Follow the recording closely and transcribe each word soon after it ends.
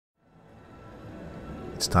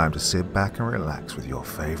it's time to sit back and relax with your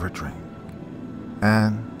favorite drink.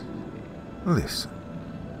 And listen.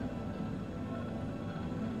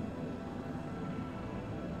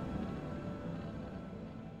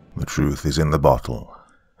 The truth is in the bottle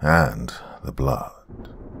and the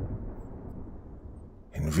blood.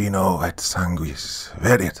 In vino et sanguis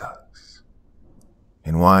veritas.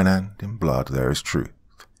 In wine and in blood there is truth.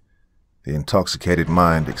 The intoxicated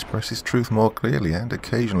mind expresses truth more clearly and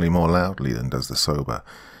occasionally more loudly than does the sober,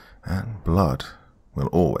 and blood will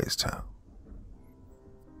always tell.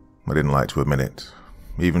 I didn't like to admit it,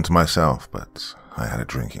 even to myself, but I had a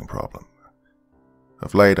drinking problem.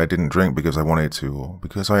 Of late, I didn't drink because I wanted to, or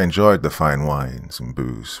because I enjoyed the fine wines and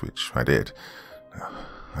booze, which I did.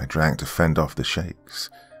 I drank to fend off the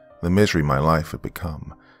shakes, the misery my life had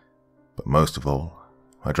become. But most of all,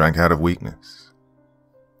 I drank out of weakness.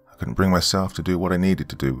 I couldn't bring myself to do what I needed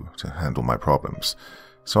to do to handle my problems,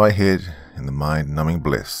 so I hid in the mind-numbing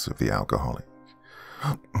bliss of the alcoholic.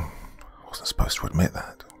 I wasn't supposed to admit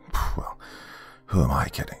that. Well, who am I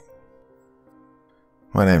kidding?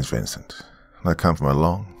 My name's Vincent, and I come from a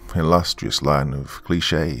long, illustrious line of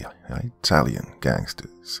cliché Italian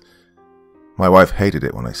gangsters. My wife hated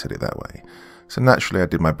it when I said it that way, so naturally I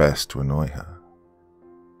did my best to annoy her.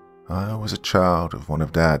 I was a child of one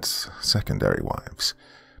of Dad's secondary wives,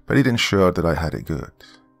 but he'd ensured that I had it good.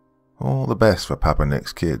 All the best for Papa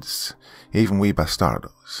Nick's kids, even we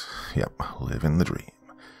bastardos. Yep, living the dream.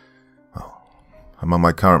 Well, among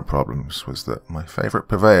my current problems was that my favourite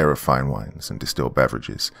purveyor of fine wines and distilled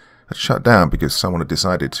beverages had shut down because someone had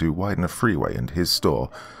decided to widen a freeway into his store,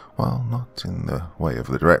 while not in the way of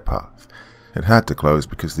the direct path. It had to close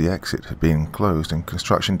because the exit had been closed and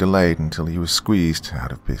construction delayed until he was squeezed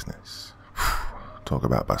out of business. Talk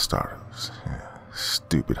about bastardos. Yeah,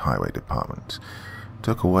 stupid highway department.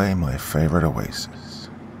 Took away my favourite oasis.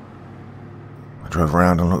 I drove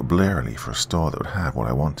around and looked blearily for a store that would have what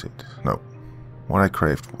I wanted. No, what I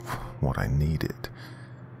craved, what I needed.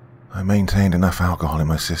 I maintained enough alcohol in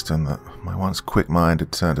my system that my once quick mind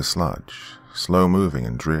had turned to sludge, slow-moving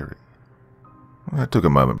and dreary. It took a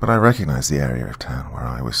moment, but I recognized the area of town where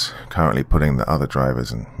I was currently putting the other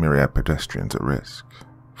drivers and myriad pedestrians at risk.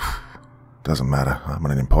 Doesn't matter, I'm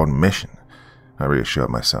on an important mission, I reassured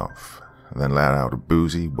myself, and then let out a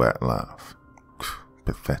boozy, wet laugh.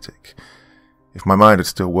 Pathetic. If my mind had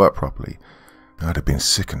still worked properly, I'd have been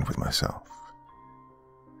sickened with myself.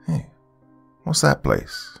 Hey, what's that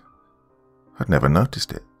place? I'd never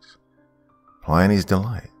noticed it. Pliny's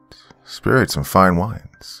Delight. Spirits and fine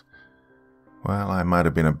wines. Well, I might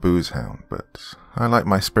have been a booze hound, but I liked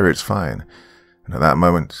my spirits fine, and at that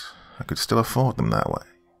moment, I could still afford them that way.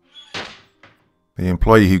 The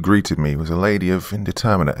employee who greeted me was a lady of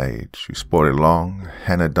indeterminate age who sported long,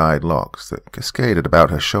 henna-dyed locks that cascaded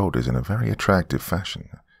about her shoulders in a very attractive fashion.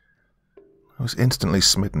 I was instantly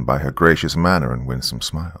smitten by her gracious manner and winsome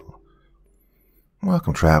smile.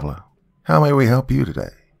 "Welcome, traveler. How may we help you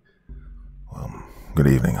today?" "Well, good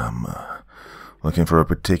evening. I'm looking for a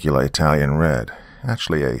particular Italian red,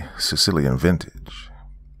 actually a Sicilian vintage."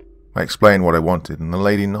 I explained what I wanted, and the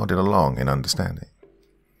lady nodded along in understanding.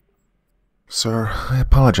 "Sir, I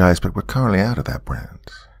apologize, but we're currently out of that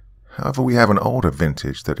brand. However, we have an older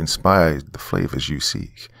vintage that inspired the flavors you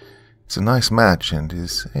seek. It's a nice match and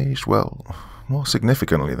is aged, well, more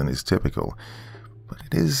significantly than is typical, but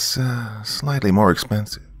it is slightly more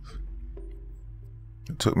expensive."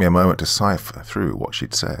 It took me a moment to cipher through what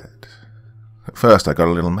she'd said. At first, I got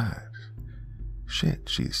a little mad. Shit,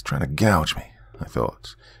 she's trying to gouge me, I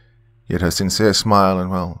thought. Yet her sincere smile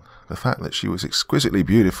and, well, the fact that she was exquisitely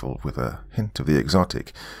beautiful with a hint of the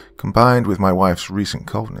exotic, combined with my wife's recent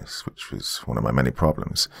coldness, which was one of my many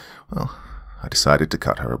problems, well, I decided to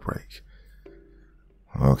cut her a break.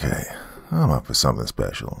 "Okay, I'm up for something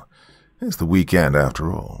special. It's the weekend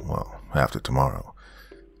after all. Well, after tomorrow.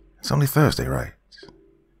 It's only Thursday, right?"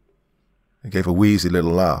 I gave a wheezy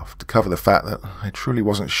little laugh to cover the fact that I truly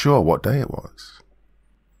wasn't sure what day it was.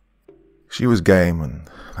 She was game, and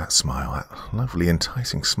that smile, that lovely,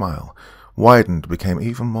 enticing smile, widened and became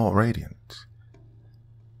even more radiant.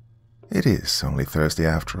 "It is only Thursday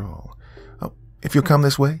after all. Oh, if you'll come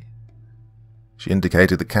this way." She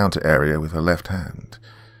indicated the counter area with her left hand.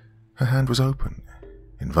 Her hand was open,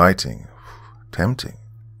 inviting, tempting.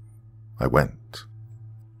 I went.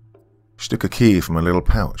 She took a key from a little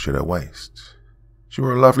pouch at her waist. She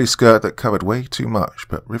wore a lovely skirt that covered way too much,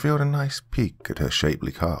 but revealed a nice peek at her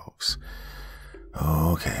shapely calves.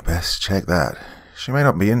 Okay, best check that. She may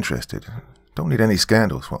not be interested. Don't need any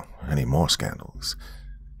scandals, well, any more scandals.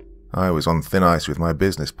 I was on thin ice with my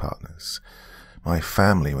business partners. My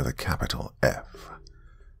family with a capital F.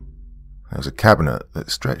 There was a cabinet that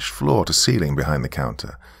stretched floor to ceiling behind the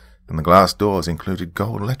counter, and the glass doors included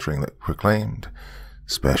gold lettering that proclaimed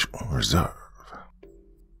Special Reserve.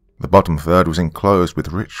 The bottom third was enclosed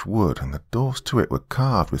with rich wood, and the doors to it were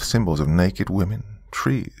carved with symbols of naked women,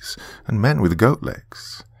 trees, and men with goat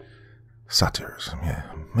legs. Satyrs, yeah,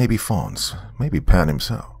 maybe fauns, maybe Pan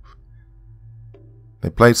himself. They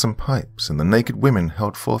played some pipes, and the naked women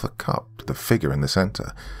held forth a cup to the figure in the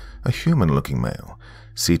center, a human-looking male,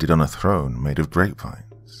 seated on a throne made of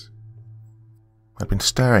grapevines. I'd been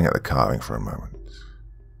staring at the carving for a moment.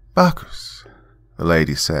 "Bacchus," the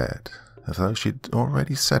lady said, as though she'd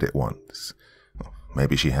already said it once. Well,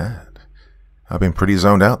 maybe she had. I'd been pretty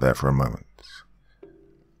zoned out there for a moment.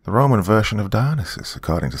 The Roman version of Dionysus,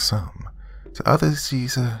 according to some. To others,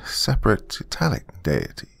 he's a separate Italic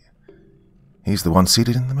deity. He's the one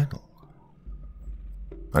seated in the middle.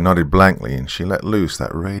 I nodded blankly, and she let loose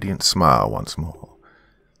that radiant smile once more,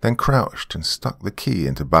 then crouched and stuck the key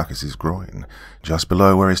into Bacchus's groin, just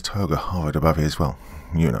below where his toga hovered above his, well,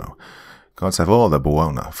 you know, gods have all the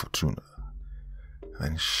buona fortuna.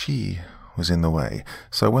 And she was in the way,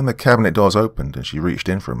 so when the cabinet doors opened and she reached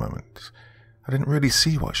in for a moment, I didn't really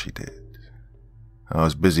see what she did. I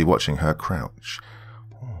was busy watching her crouch.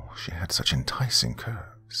 Oh, she had such enticing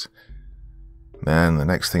curves. Then, the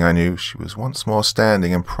next thing I knew, she was once more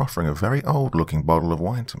standing and proffering a very old-looking bottle of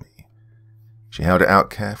wine to me. She held it out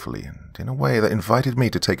carefully, and in a way that invited me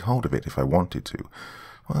to take hold of it if I wanted to.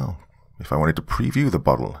 Well, if I wanted to preview the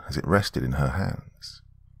bottle as it rested in her hands.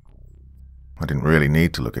 I didn't really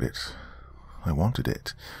need to look at it. I wanted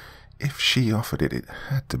it. If she offered it, it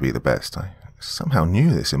had to be the best. I somehow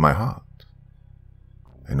knew this in my heart.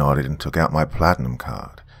 I nodded and took out my platinum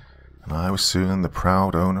card, and I was soon the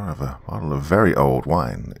proud owner of a bottle of very old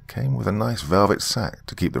wine that came with a nice velvet sack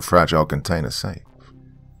to keep the fragile container safe.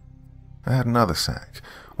 I had another sack,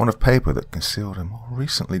 one of paper that concealed a more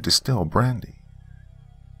recently distilled brandy.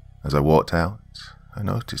 As I walked out, I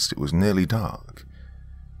noticed it was nearly dark.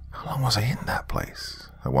 How long was I in that place?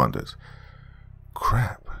 I wondered.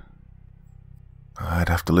 Crap. I'd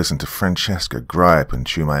have to listen to Francesca gripe and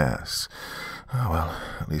chew my ass. Oh well,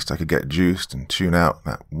 at least I could get juiced and tune out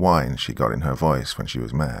that whine she got in her voice when she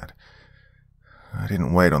was mad. I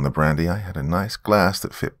didn't wait on the brandy. I had a nice glass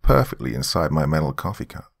that fit perfectly inside my metal coffee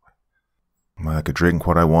cup. I could drink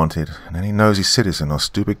what I wanted, and any nosy citizen or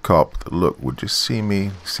stupid cop that looked would just see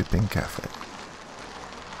me sipping cafe.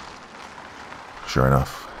 Sure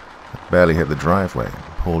enough, I barely hit the driveway and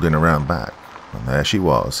pulled in around back, and there she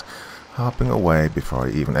was, hopping away before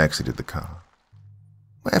I even exited the car.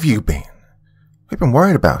 "Where have you been? We've been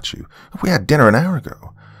worried about you. We had dinner an hour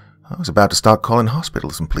ago. I was about to start calling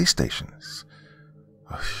hospitals and police stations."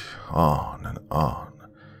 On and on.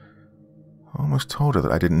 I almost told her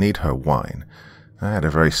that I didn't need her wine. I had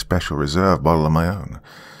a very special reserve bottle of my own.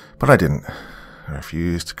 But I didn't. I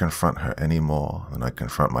refused to confront her any more than I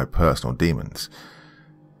confront my personal demons.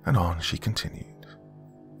 And on she continued.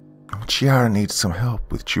 "Chiara needs some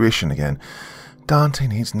help with tuition again. Dante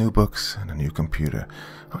needs new books and a new computer.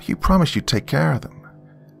 Oh, you promised you'd take care of them.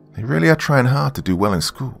 They really are trying hard to do well in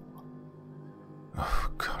school." Oh,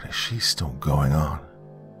 God, is she still going on?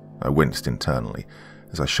 I winced internally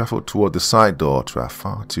as I shuffled toward the side door to our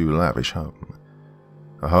far too lavish home.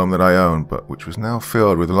 A home that I owned, but which was now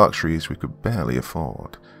filled with luxuries we could barely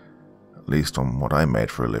afford, at least on what I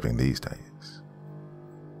made for a living these days.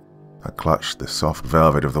 I clutched the soft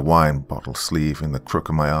velvet of the wine bottle sleeve in the crook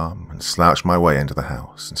of my arm and slouched my way into the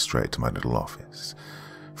house and straight to my little office.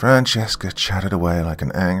 Francesca chattered away like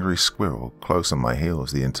an angry squirrel close on my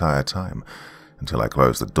heels the entire time until I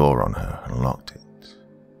closed the door on her and locked it.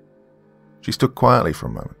 She stood quietly for a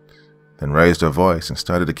moment, then raised her voice and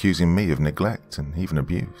started accusing me of neglect and even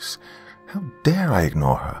abuse. How dare I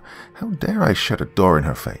ignore her? How dare I shut a door in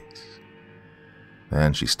her face?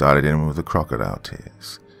 Then she started in with the crocodile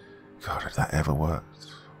tears. God, had that ever worked?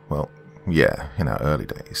 Well, yeah, in our early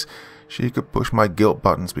days. She could push my guilt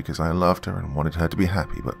buttons because I loved her and wanted her to be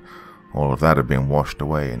happy, but all of that had been washed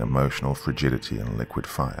away in emotional frigidity and liquid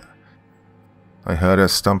fire. I heard her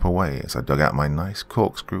stump away as I dug out my nice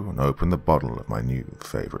corkscrew and opened the bottle of my new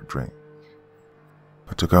favorite drink.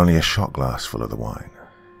 I took only a shot glass full of the wine.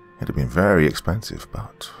 It had been very expensive,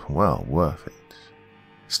 but well worth it.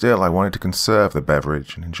 Still, I wanted to conserve the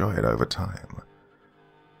beverage and enjoy it over time.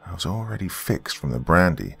 I was already fixed from the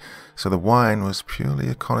brandy, so the wine was purely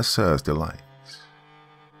a connoisseur's delight.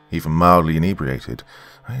 Even mildly inebriated,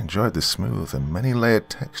 I enjoyed the smooth and many-layered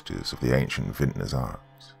textures of the ancient vintner's art.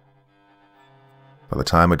 By the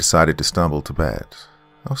time I decided to stumble to bed,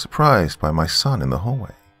 I was surprised by my son in the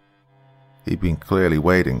hallway. He'd been clearly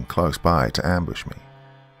waiting close by to ambush me.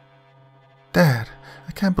 Dad,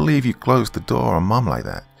 I can't believe you closed the door on Mum like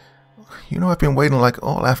that. You know I've been waiting like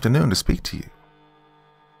all afternoon to speak to you.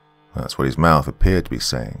 That's what his mouth appeared to be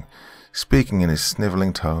saying, speaking in his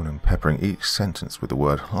snivelling tone and peppering each sentence with the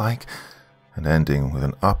word like, and ending with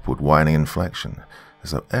an upward whining inflection,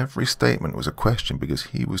 as though every statement was a question because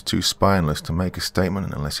he was too spineless to make a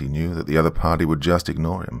statement unless he knew that the other party would just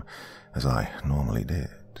ignore him, as I normally did.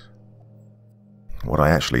 What I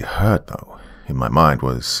actually heard, though, in my mind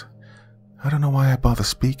was, I don't know why I bother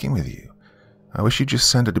speaking with you. I wish you'd just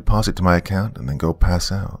send a deposit to my account and then go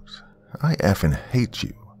pass out. I effing hate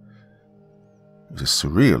you. It was a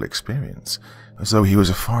surreal experience, as though he was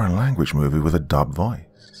a foreign language movie with a dubbed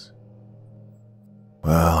voice.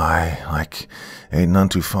 Well, I, ain't none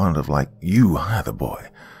too fond of, you either, boy.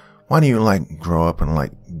 Why don't you, grow up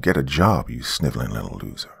and, get a job, you sniveling little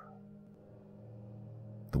loser?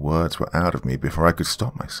 The words were out of me before I could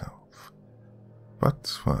stop myself.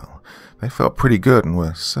 But, well, they felt pretty good and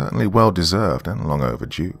were certainly well-deserved and long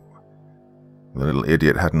overdue. The little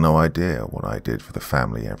idiot had no idea what I did for the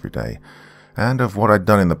family every day, and of what I'd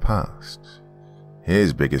done in the past.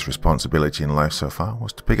 His biggest responsibility in life so far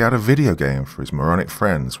was to pick out a video game for his moronic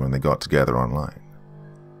friends when they got together online.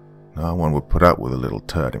 No one would put up with a little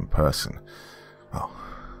turd in person. Oh,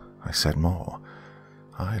 I said more.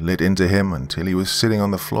 I lit into him until he was sitting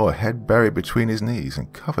on the floor, head buried between his knees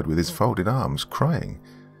and covered with his folded arms, crying.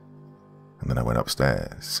 And then I went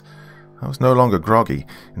upstairs. I was no longer groggy.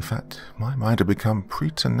 In fact, my mind had become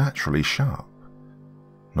preternaturally sharp.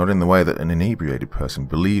 Not in the way that an inebriated person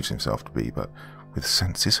believes himself to be, but with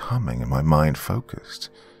senses humming and my mind focused,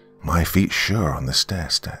 my feet sure on the stair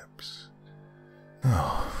steps.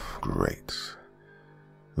 Oh, great.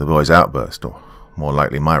 The boy's outburst, or more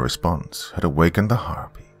likely my response, had awakened the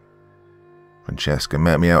harpy. Francesca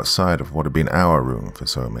met me outside of what had been our room for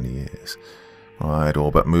so many years. I had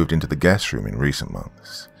all but moved into the guest room in recent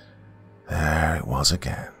months. There it was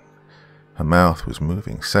again. Her mouth was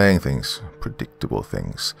moving, saying things, predictable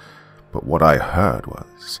things, but what I heard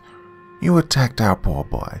was, "You attacked our poor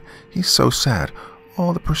boy. He's so sad.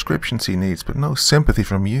 All the prescriptions he needs, but no sympathy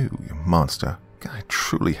from you, you monster. I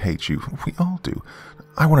truly hate you. We all do.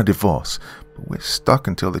 I want a divorce, but we're stuck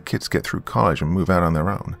until the kids get through college and move out on their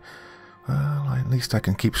own. Well, at least I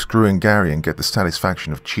can keep screwing Gary and get the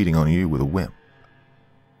satisfaction of cheating on you with a whim."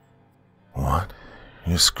 What?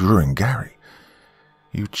 You're screwing Gary?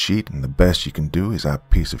 You cheat and the best you can do is that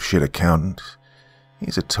piece of shit accountant?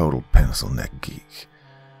 He's a total pencil-neck geek.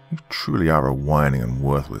 You truly are a whining and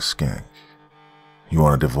worthless skank. You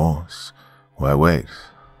want a divorce? Why wait?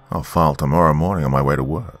 I'll file tomorrow morning on my way to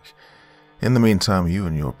work. In the meantime, you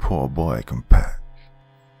and your poor boy can pack.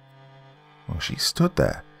 Well, she stood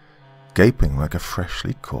there, gaping like a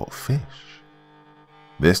freshly caught fish.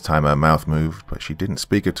 This time her mouth moved, but she didn't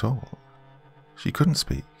speak at all. She couldn't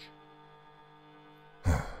speak.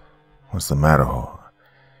 What's the matter, whore?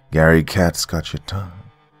 Gary Cat's got your tongue.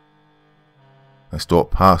 I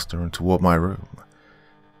stalked past her and toward my room.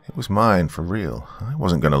 It was mine for real. I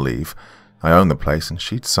wasn't going to leave. I owned the place and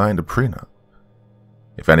she'd signed a prenup.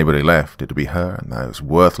 If anybody left, it'd be her and those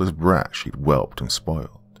worthless brats she'd whelped and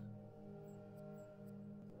spoiled.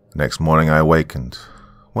 Next morning I awakened,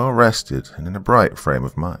 well rested and in a bright frame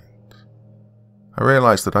of mind. I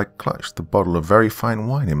realized that I clutched the bottle of very fine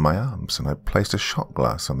wine in my arms and I placed a shot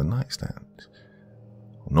glass on the nightstand.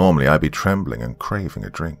 Normally I'd be trembling and craving a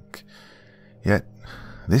drink. Yet,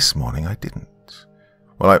 this morning I didn't.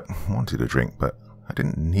 Well, I wanted a drink, but I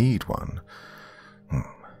didn't need one.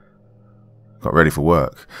 Got ready for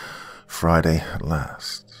work. Friday at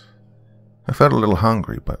last. I felt a little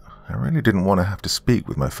hungry, but I really didn't want to have to speak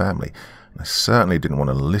with my family, and I certainly didn't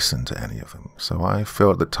want to listen to any of them, so I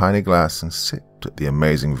filled the tiny glass and sipped at the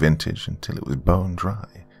amazing vintage until it was bone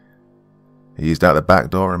dry. I eased out the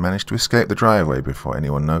back door and managed to escape the driveway before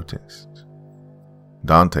anyone noticed.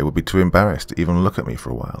 Dante would be too embarrassed to even look at me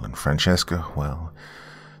for a while, and Francesca, well,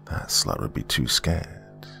 that slut would be too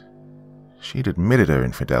scared. She'd admitted her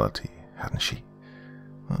infidelity, hadn't she?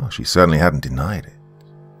 Well, she certainly hadn't denied it.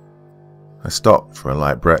 I stopped for a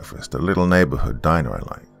light breakfast at a little neighborhood diner I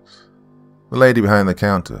liked. The lady behind the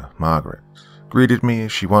counter, Margaret, greeted me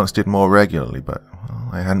as she once did more regularly, but well,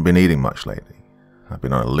 I hadn't been eating much lately. I've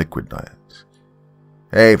been on a liquid diet.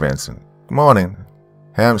 "Hey, Vincent. Good morning.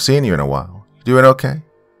 Haven't seen you in a while. You doing okay?"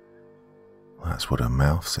 That's what her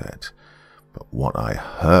mouth said, but what I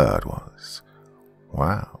heard was,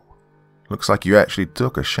 "Wow, looks like you actually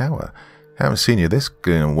took a shower. Haven't seen you this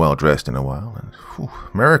clean and well-dressed in a while, and whew,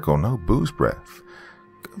 miracle, no booze breath.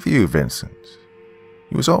 Good for you, Vincent.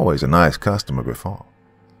 He was always a nice customer before."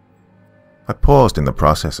 I paused in the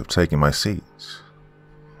process of taking my seat.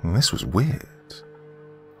 And this was weird.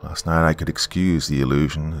 Last night I could excuse the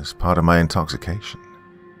illusion as part of my intoxication.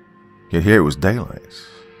 Yet here it was daylight.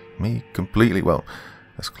 Me completely, well,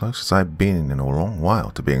 as close as I'd been in a long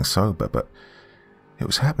while to being sober, but it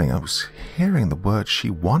was happening. I was hearing the words she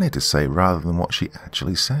wanted to say rather than what she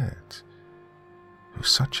actually said. It was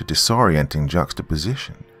such a disorienting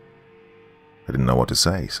juxtaposition. I didn't know what to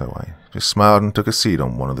say, so I just smiled and took a seat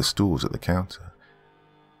on one of the stools at the counter.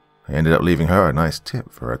 I ended up leaving her a nice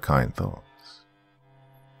tip for her kind thoughts.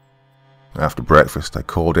 After breakfast, I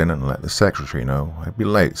called in and let the secretary know I'd be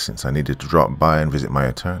late since I needed to drop by and visit my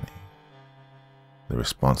attorney. The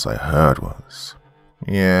response I heard was,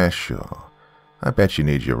 "Yeah, sure. I bet you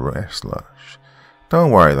need your rest, Lush.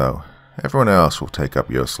 Don't worry, though. Everyone else will take up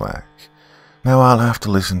your slack. Now I'll have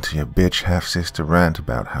to listen to your bitch half-sister rant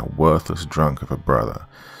about how worthless drunk of a brother.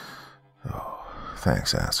 Oh,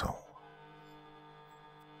 thanks, asshole."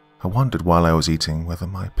 I wondered while I was eating whether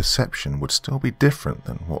my perception would still be different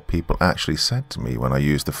than what people actually said to me when I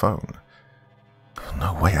used the phone.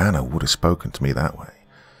 No way Anna would have spoken to me that way.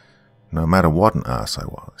 No matter what an ass I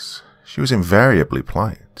was, she was invariably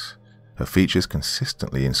polite, her features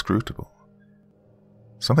consistently inscrutable.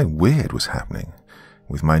 Something weird was happening.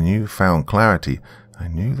 With my newfound clarity, I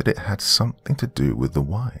knew that it had something to do with the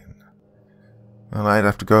wine. And I'd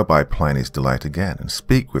have to go by Pliny's Delight again and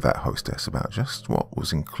speak with that hostess about just what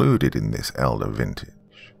was included in this elder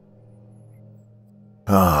vintage.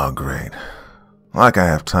 Oh, great. Like I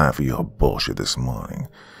have time for your bullshit this morning.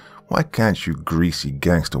 Why can't you greasy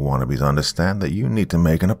gangster wannabes understand that you need to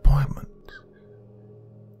make an appointment?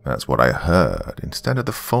 That's what I heard, instead of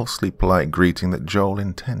the falsely polite greeting that Joel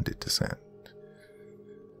intended to send.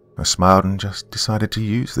 I smiled and just decided to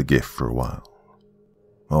use the gift for a while.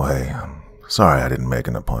 Oh hey, I'm sorry I didn't make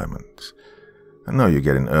an appointment. I know you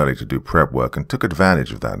get in early to do prep work and took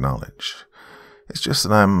advantage of that knowledge. It's just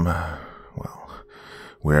that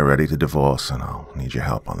we're ready to divorce and I'll need your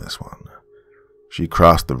help on this one. She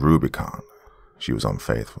crossed the Rubicon. She was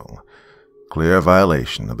unfaithful. Clear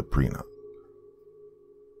violation of the prenup.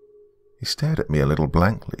 He stared at me a little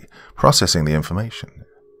blankly, processing the information.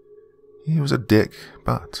 He was a dick,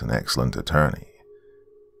 but an excellent attorney.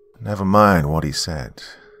 Never mind what he said.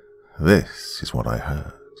 This is what I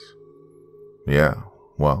heard. Yeah,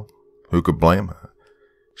 well, who could blame her?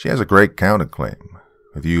 She has a great counterclaim,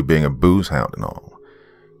 with you being a booze hound and all.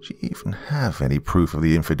 She even have any proof of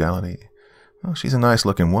the infidelity? Well, she's a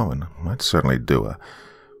nice-looking woman. I'd certainly do her.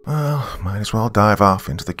 Well, might as well dive off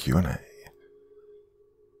into the Q&A.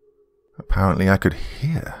 Apparently I could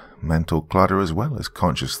hear mental clutter as well as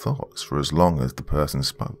conscious thoughts for as long as the person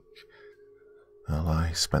spoke. Well,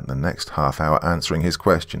 I spent the next half hour answering his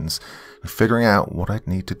questions and figuring out what I'd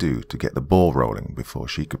need to do to get the ball rolling before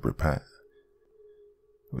she could prepare.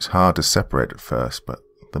 It was hard to separate at first, but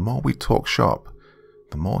the more we talked shop,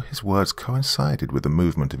 the more his words coincided with the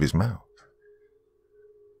movement of his mouth.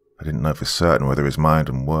 I didn't know for certain whether his mind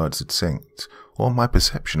and words had synced, or my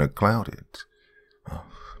perception had clouded.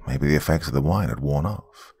 Maybe the effects of the wine had worn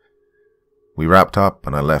off. We wrapped up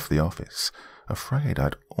and I left the office, afraid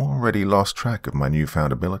I'd already lost track of my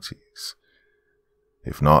newfound abilities.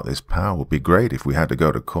 If not, this power would be great if we had to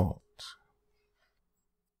go to court.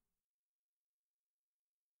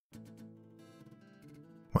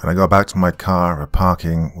 When I got back to my car, a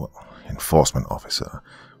parking enforcement officer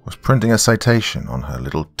was printing a citation on her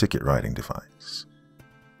little ticket writing device.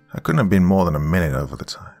 I couldn't have been more than a minute over the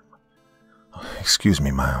time. "Excuse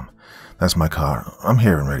me, ma'am. That's my car. I'm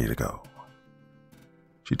here and ready to go."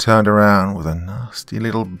 She turned around with a nasty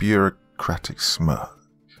little bureaucratic smirk.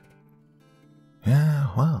 "Yeah,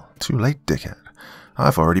 well, too late, dickhead.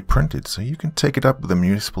 I've already printed, so you can take it up with the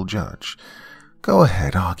municipal judge. Go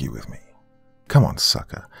ahead, argue with me. Come on,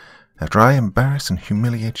 sucker. After I embarrass and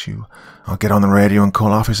humiliate you, I'll get on the radio and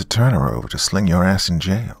call Officer Turner over to sling your ass in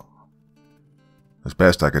jail." As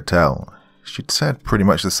best I could tell, she'd said pretty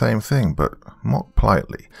much the same thing, but more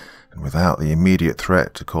politely, and without the immediate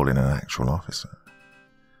threat to call in an actual officer.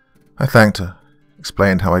 I thanked her,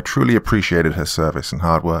 explained how I truly appreciated her service and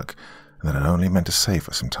hard work, and that it only meant to save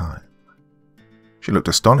her some time. She looked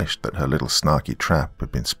astonished that her little snarky trap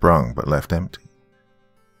had been sprung but left empty.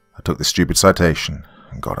 I took the stupid citation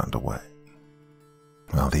and got underway.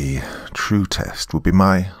 Well, the true test would be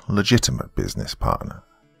my legitimate business partner,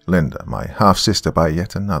 Linda, my half-sister by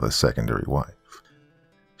yet another secondary wife.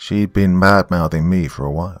 She'd been bad-mouthing me for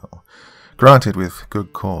a while, granted with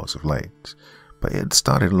good cause of late, but it had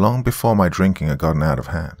started long before my drinking had gotten out of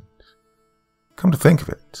hand. Come to think of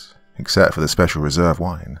it, except for the special reserve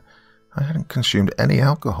wine, I hadn't consumed any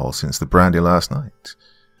alcohol since the brandy last night.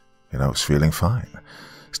 Yet I was feeling fine,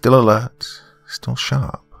 still alert, still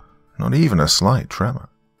sharp, not even a slight tremor.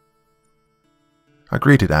 I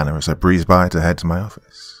greeted Anna as I breezed by to head to my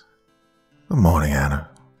office. "Good morning, Anna.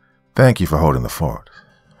 Thank you for holding the fort.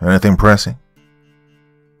 Anything pressing?"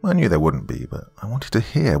 I knew there wouldn't be, but I wanted to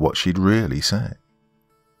hear what she'd really say.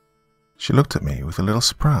 She looked at me with a little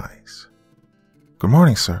surprise. "Good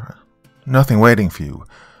morning, sir. Nothing waiting for you,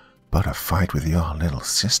 but a fight with your little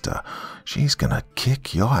sister. She's gonna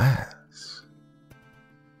kick your ass."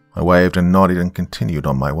 I waved and nodded and continued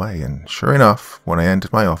on my way, and sure enough, when I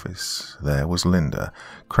entered my office, there was Linda,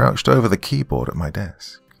 crouched over the keyboard at my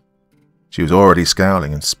desk. She was already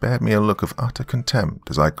scowling and spared me a look of utter contempt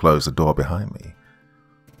as I closed the door behind me.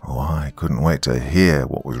 Oh, I couldn't wait to hear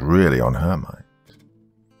what was really on her mind.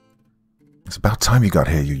 "It's about time you got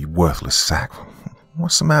here, you worthless sack.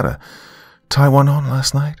 What's the matter? Tie one on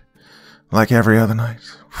last night? Like every other night?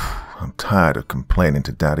 I'm tired of complaining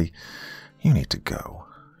to Daddy. You need to go.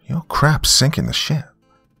 Your crap's sinking the ship."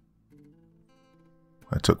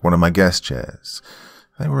 I took one of my guest chairs.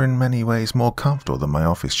 They were in many ways more comfortable than my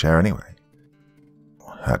office chair anyway.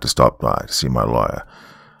 "Had to stop by to see my lawyer.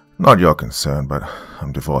 Not your concern, but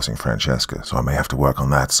I'm divorcing Francesca, so I may have to work on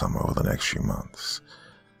that some over the next few months.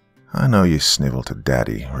 I know you snivel to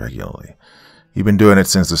Daddy regularly. You've been doing it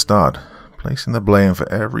since the start, placing the blame for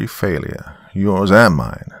every failure, yours and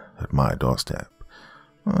mine, at my doorstep.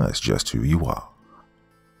 Well, that's just who you are."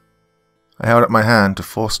 I held up my hand to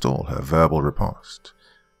forestall her verbal riposte.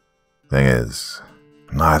 "Thing is,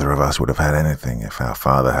 neither of us would have had anything if our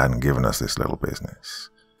father hadn't given us this little business.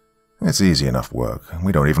 It's easy enough work, and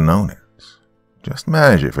we don't even own it. Just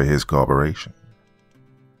manage it for his corporation."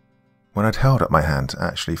 When I'd held up my hand to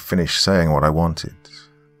actually finish saying what I wanted,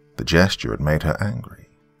 the gesture had made her angry.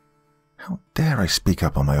 How dare I speak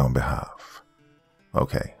up on my own behalf?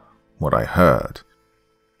 Okay, what I heard.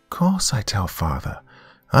 "Course I tell Father.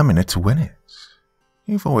 I'm in it to win it.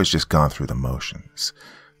 You've always just gone through the motions.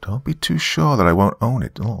 Don't be too sure that I won't own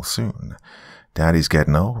it all soon. Daddy's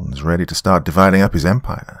getting old and is ready to start dividing up his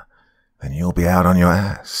empire. Then you'll be out on your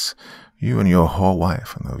ass. You and your whore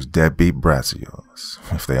wife and those deadbeat brats of yours,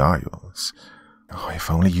 if they are yours. Oh,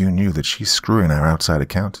 if only you knew that she's screwing our outside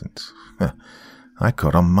accountant. I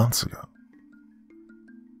caught on months ago."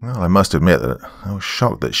 Well, I must admit that I was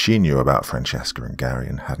shocked that she knew about Francesca and Gary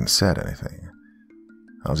and hadn't said anything.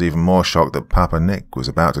 I was even more shocked that Papa Nick was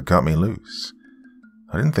about to cut me loose.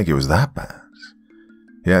 I didn't think it was that bad.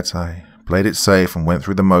 Yet I played it safe and went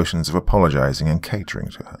through the motions of apologizing and catering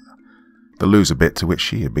to her, the loser bit to which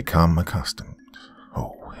she had become accustomed.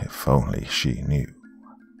 Oh, if only she knew.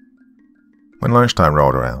 When lunchtime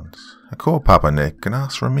rolled around, I called Papa Nick and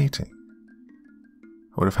asked for a meeting.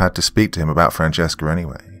 I would have had to speak to him about Francesca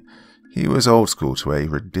anyway. He was old school to a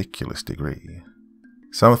ridiculous degree.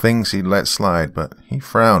 Some things he'd let slide, but he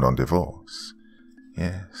frowned on divorce.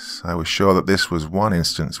 Yes, I was sure that this was one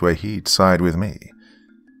instance where he'd side with me.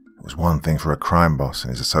 It was one thing for a crime boss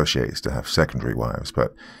and his associates to have secondary wives,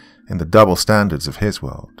 but in the double standards of his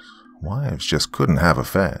world, wives just couldn't have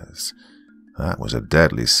affairs. That was a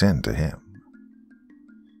deadly sin to him.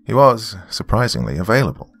 He was, surprisingly,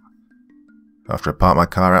 available. After I parked my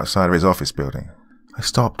car outside of his office building, I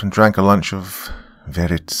stopped and drank a lunch of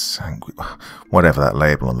whatever that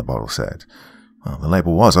label on the bottle said. Well, the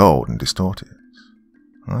label was old and distorted.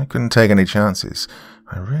 I couldn't take any chances.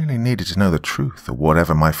 I really needed to know the truth of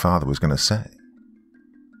whatever my father was going to say.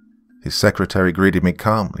 His secretary greeted me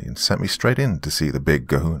calmly and sent me straight in to see the big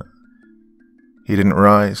kahuna. He didn't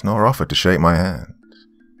rise nor offer to shake my hand.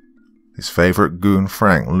 His favorite goon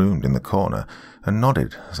Frank loomed in the corner and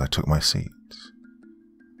nodded as I took my seat.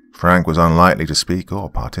 Frank was unlikely to speak or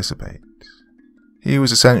participate. He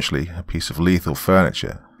was essentially a piece of lethal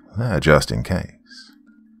furniture, there just in case.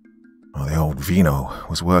 Well, the old vino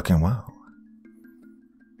was working well.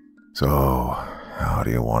 "So, how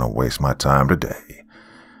do you want to waste my time today?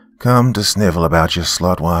 Come to snivel about your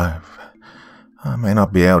slut wife? I may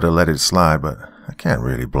not be able to let it slide, but I can't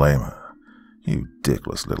really blame her. You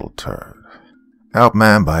dickless little turd.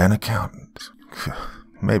 Outmanned by an accountant.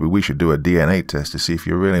 Maybe we should do a DNA test to see if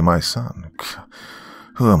you're really my son.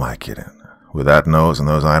 Who am I kidding? With that nose and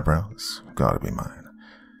those eyebrows? Gotta be mine.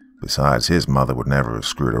 Besides, his mother would never have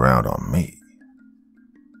screwed around on me."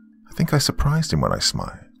 I think I surprised him when I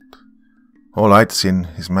smiled. All I'd seen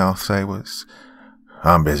his mouth say was,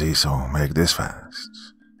 "I'm busy, so make this fast."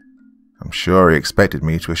 I'm sure he expected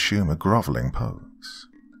me to assume a groveling pose.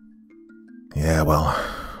 "Yeah, well,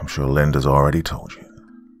 I'm sure Linda's already told you.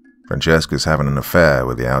 Francesca's having an affair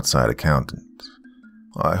with the outside accountant.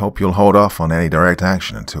 I hope you'll hold off on any direct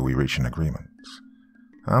action until we reach an agreement.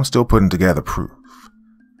 I'm still putting together proof.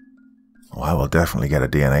 Oh, I will definitely get a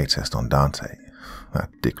DNA test on Dante.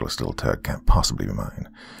 That dickless little turd can't possibly be mine.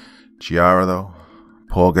 Chiara, though,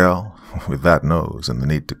 poor girl, with that nose and the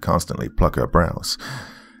need to constantly pluck her brows,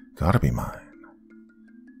 gotta be mine.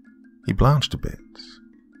 He blanched a bit.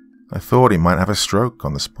 I thought he might have a stroke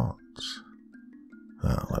on the spot.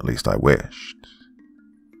 Well, at least I wished.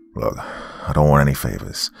 Look, I don't want any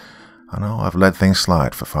favors. I know I've let things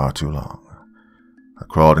slide for far too long. I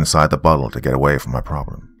crawled inside the bottle to get away from my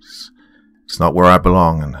problems. It's not where I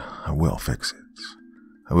belong, and I will fix it.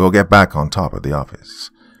 I will get back on top of the office.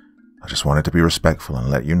 I just wanted to be respectful and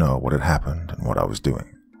let you know what had happened and what I was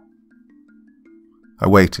doing. I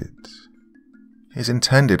waited. His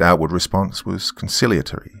intended outward response was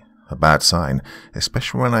conciliatory, a bad sign,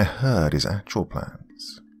 especially when I heard his actual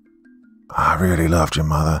plans. I really loved your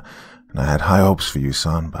mother, and I had high hopes for you,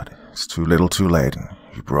 son, but it's too little too late, and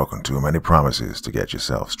you've broken too many promises to get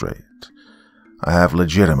yourself straight. I have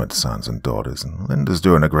legitimate sons and daughters, and Linda's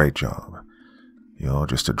doing a great job. You're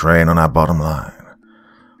just a drain on our bottom line.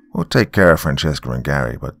 We'll take care of Francesca and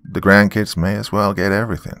Gary, but the grandkids may as well get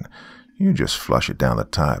everything. You just flush it down the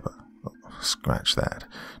Tiber. Oh, scratch that.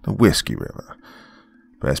 The Whiskey River.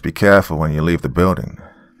 Best be careful when you leave the building.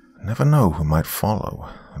 Never know who might follow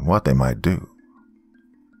and what they might do.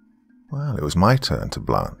 Well, it was my turn to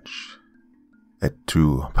blanch. Et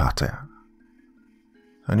tu, pater.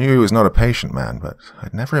 I knew he was not a patient man, but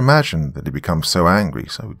I'd never imagined that he'd become so angry,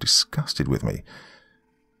 so disgusted with me.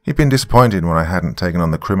 He'd been disappointed when I hadn't taken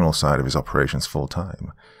on the criminal side of his operations full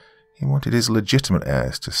time. He wanted his legitimate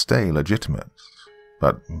heirs to stay legitimate.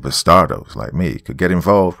 But bastardos like me could get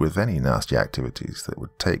involved with any nasty activities that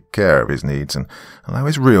would take care of his needs and allow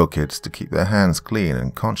his real kids to keep their hands clean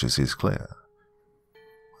and consciences clear.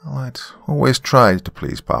 Well, I'd always tried to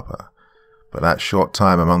please Papa, but that short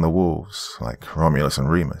time among the wolves, like Romulus and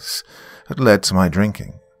Remus, had led to my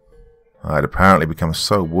drinking. I had apparently become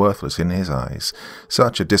so worthless in his eyes,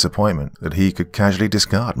 such a disappointment that he could casually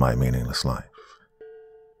discard my meaningless life.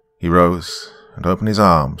 He rose and opened his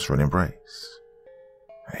arms for an embrace.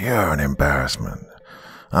 You're an embarrassment.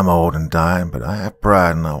 I'm old and dying, but I have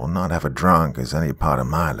pride and I will not have a drunk as any part of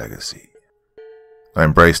my legacy. I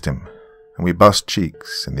embraced him, and we bussed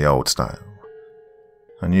cheeks in the old style.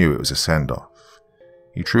 I knew it was a send-off.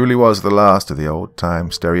 He truly was the last of the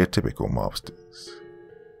old-time stereotypical mobsters.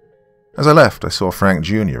 As I left, I saw Frank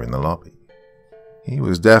Jr. in the lobby. He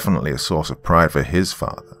was definitely a source of pride for his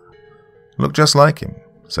father. Looked just like him,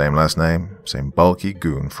 same last name, same bulky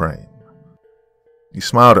goon frame. He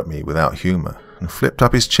smiled at me without humor and flipped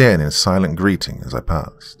up his chin in silent greeting as I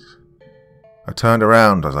passed. I turned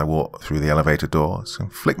around as I walked through the elevator doors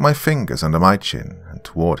and flicked my fingers under my chin and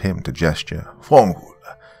toward him to gesture, Fongul.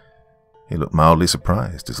 He looked mildly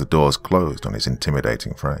surprised as the doors closed on his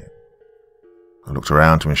intimidating frame. I looked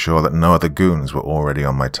around to ensure that no other goons were already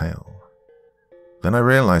on my tail. Then I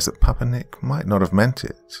realized that Papa Nick might not have meant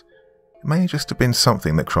it. It may just have been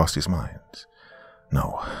something that crossed his mind.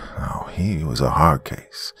 No, he was a hard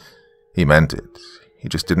case. He meant it. He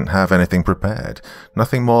just didn't have anything prepared,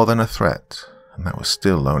 nothing more than a threat, and that was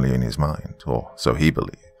still only in his mind, or so he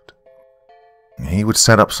believed. He would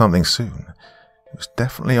set up something soon. It was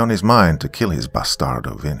definitely on his mind to kill his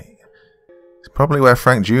bastardo Vinny. It's probably where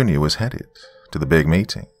Frank Jr. was headed, to the big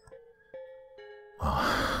meeting.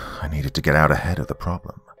 Oh, I needed to get out ahead of the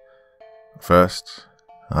problem. First,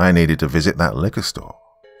 I needed to visit that liquor store.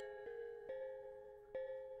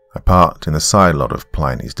 I parked in the side lot of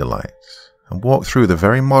Pliny's Delight and walked through the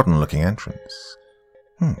very modern-looking entrance.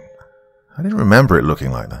 I didn't remember it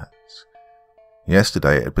looking like that.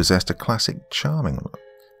 Yesterday it possessed a classic, charming look.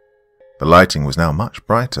 The lighting was now much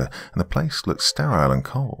brighter, and the place looked sterile and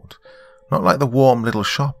cold, not like the warm little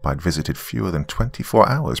shop I'd visited fewer than 24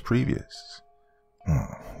 hours previous.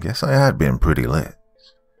 Guess I had been pretty lit.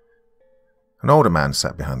 An older man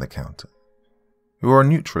sat behind the counter. He wore a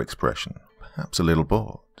neutral expression, perhaps a little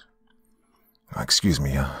bored. Excuse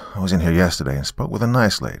me, I was in here yesterday and spoke with a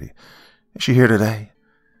nice lady. Is she here today?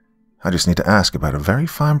 I just need to ask about a very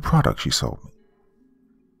fine product she sold me.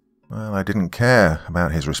 Well, I didn't care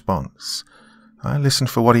about his response. I listened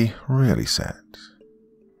for what he really said.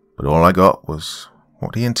 But all I got was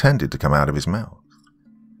what he intended to come out of his mouth.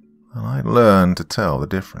 And I'd learned to tell the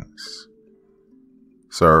difference.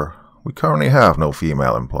 Sir, we currently have no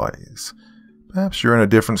female employees. Perhaps you're in a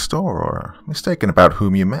different store or are mistaken about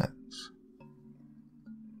whom you met.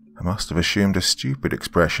 I must have assumed a stupid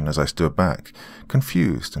expression as I stood back,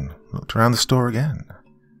 confused, and looked around the store again.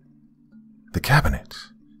 The cabinet.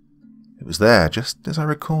 It was there just as I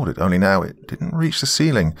recalled it, only now it didn't reach the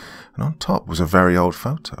ceiling, and on top was a very old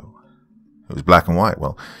photo. It was black and white,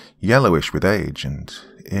 well, yellowish with age and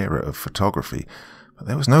era of photography, but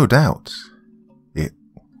there was no doubt. It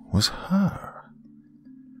was her.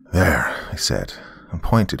 "There," he said, and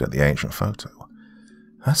pointed at the ancient photo.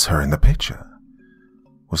 "That's her in the picture.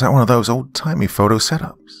 Was that one of those old-timey photo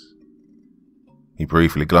setups?" He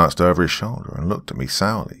briefly glanced over his shoulder and looked at me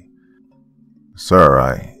sourly. "Sir,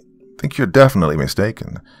 I think you're definitely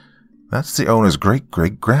mistaken. That's the owner's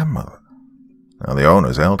great-great-grandmother. Now, the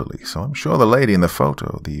owner's elderly, so I'm sure the lady in the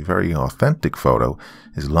photo, the very authentic photo,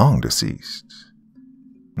 is long deceased.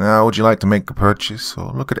 Now, would you like to make a purchase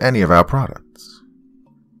or look at any of our products?"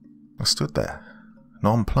 I stood there,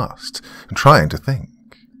 nonplussed, and trying to think.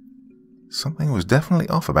 Something was definitely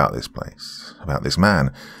off about this place, about this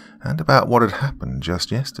man, and about what had happened just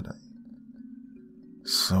yesterday.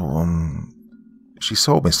 So, she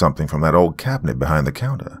sold me something from that old cabinet behind the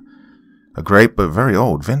counter. A great but very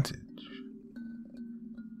old vintage.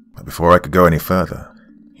 But before I could go any further,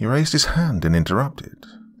 he raised his hand and interrupted.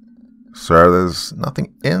 "Sir, there's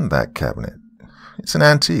nothing in that cabinet. It's an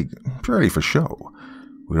antique, purely for show.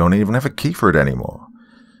 We don't even have a key for it anymore.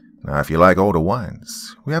 Now, if you like older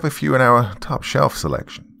wines, we have a few in our top shelf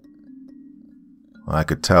selection." I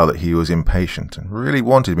could tell that he was impatient and really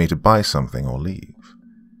wanted me to buy something or leave.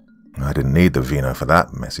 I didn't need the vino for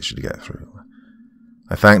that message to get through.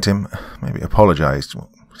 I thanked him, maybe apologized,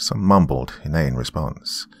 some mumbled, inane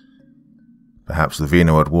response. Perhaps the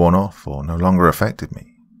vino had worn off or no longer affected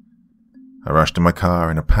me. I rushed to my car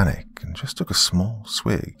in a panic and just took a small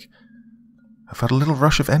swig. I felt a little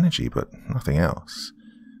rush of energy, but nothing else.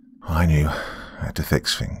 I knew I had to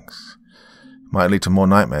fix things. It might lead to more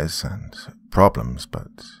nightmares and problems,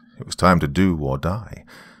 but it was time to do or die.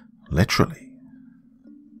 Literally.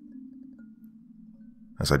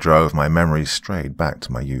 As I drove, my memories strayed back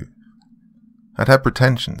to my youth. I'd had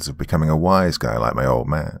pretensions of becoming a wise guy like my old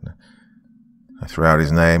man. I threw out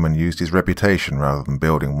his name and used his reputation rather than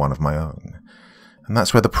building one of my own. And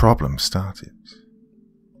that's where the problem started.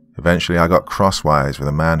 Eventually I got crosswise with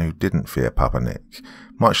a man who didn't fear Papa Nick,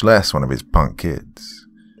 much less one of his punk kids.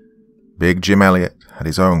 Big Jim Elliot had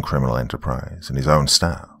his own criminal enterprise and his own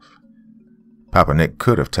staff. Papa Nick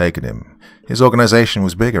could have taken him. His organization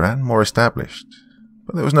was bigger and more established.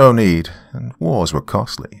 But there was no need, and wars were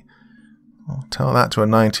costly. Well, tell that to a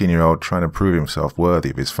 19-year-old trying to prove himself worthy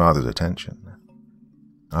of his father's attention.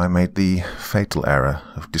 I made the fatal error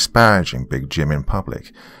of disparaging Big Jim in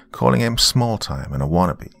public, calling him small-time and a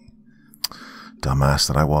wannabe. Dumbass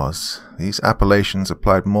that I was, these appellations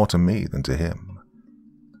applied more to me than to him.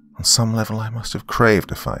 On some level I must have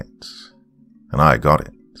craved a fight, and I got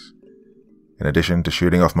it. In addition to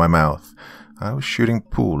shooting off my mouth, I was shooting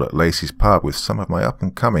pool at Lacey's pub with some of my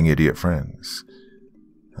up-and-coming idiot friends.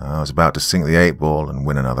 I was about to sink the 8-ball and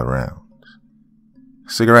win another round.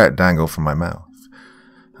 A cigarette dangled from my mouth.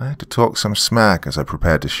 I had to talk some smack as I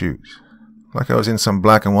prepared to shoot, like I was in some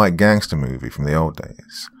black-and-white gangster movie from the old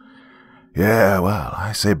days. "Yeah, well,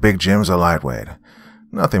 I say Big Jim's a lightweight.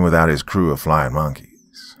 Nothing without his crew of flying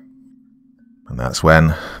monkeys." And that's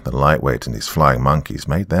when the lightweight and his flying monkeys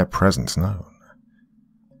made their presence known.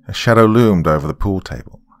 A shadow loomed over the pool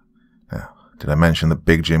table. Now, did I mention that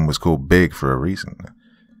Big Jim was called Big for a reason?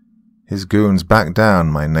 His goons backed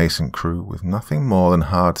down my nascent crew with nothing more than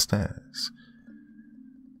hard stares.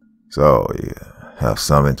 "So, you have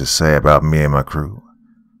something to say about me and my crew?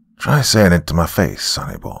 Try saying it to my face,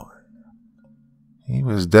 sonny boy." He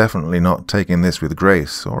was definitely not taking this with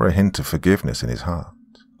grace or a hint of forgiveness in his heart.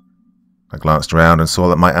 I glanced around and saw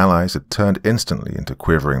that my allies had turned instantly into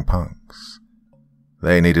quivering punks.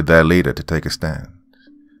 They needed their leader to take a stand.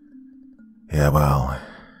 "Yeah, well,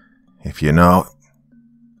 if you know..."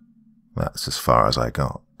 That's as far as I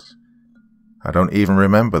got. I don't even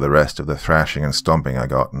remember the rest of the thrashing and stomping I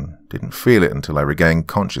got, and didn't feel it until I regained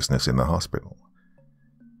consciousness in the hospital.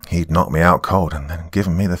 He'd knocked me out cold and then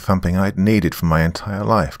given me the thumping I'd needed for my entire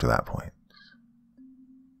life to that point.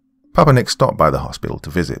 Papa Nick stopped by the hospital to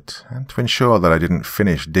visit, and to ensure that I didn't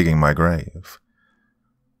finish digging my grave.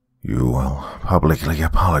 "You will publicly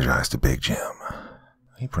apologize to Big Jim."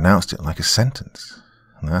 He pronounced it like a sentence,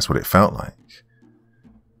 and that's what it felt like.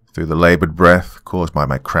 Through the labored breath caused by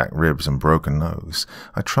my cracked ribs and broken nose,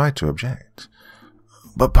 I tried to object.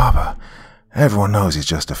 "But Papa, everyone knows he's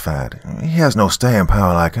just a fad. He has no staying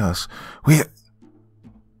power like us. He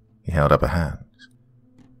held up a hand.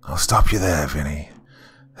 "I'll stop you there, Vinny.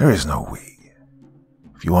 There is no we.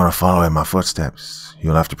 If you want to follow in my footsteps,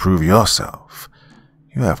 you'll have to prove yourself.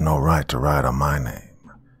 You have no right to ride on my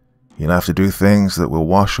name. You'll have to do things that will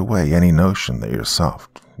wash away any notion that you're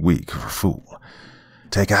soft, weak, or a fool.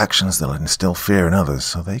 Take actions that'll instill fear in others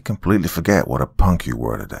so they completely forget what a punk you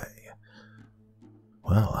were today."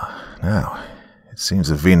 Well, now, it seems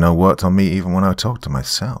the vino worked on me even when I talked to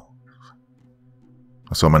myself.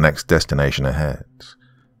 I saw my next destination ahead,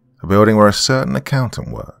 a building where a certain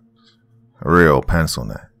accountant worked, a real pencil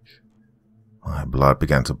neck. My blood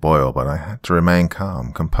began to boil, but I had to remain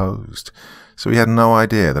calm, composed, so he had no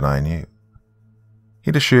idea that I knew.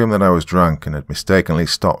 He'd assumed that I was drunk and had mistakenly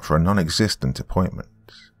stopped for a non-existent appointment.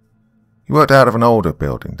 He worked out of an older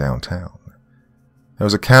building downtown. There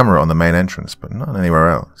was a camera on the main entrance, but none anywhere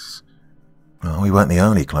else. Well, we weren't the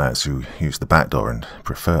only clients who used the back door and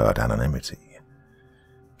preferred anonymity.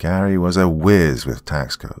 Gary was a whiz with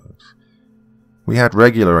tax codes. We had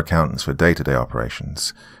regular accountants for day-to-day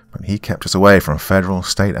operations, but he kept us away from federal,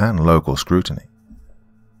 state, and local scrutiny.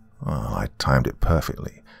 Well, I timed it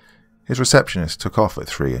perfectly. His receptionist took off at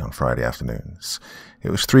 3 on Friday afternoons. It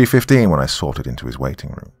was 3:15 when I sauntered into his waiting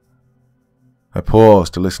room. I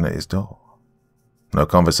paused to listen at his door. No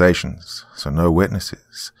conversations, so no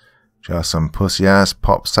witnesses. Just some pussy-ass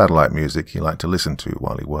pop satellite music he liked to listen to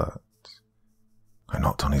while he worked. I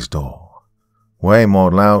knocked on his door, way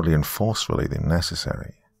more loudly and forcefully than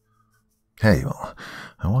necessary. Hey, well,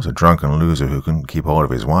 I was a drunken loser who couldn't keep hold of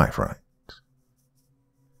his wife, right?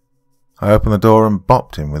 I opened the door and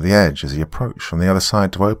bopped him with the edge as he approached from the other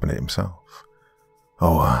side to open it himself.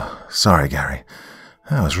 Oh, sorry, Gary.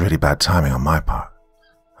 That was really bad timing on my part,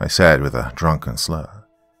 I said with a drunken slur.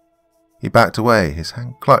 He backed away, his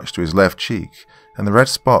hand clutched to his left cheek, and the red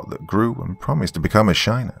spot that grew and promised to become a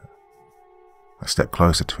shiner. I stepped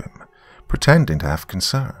closer to him, pretending to have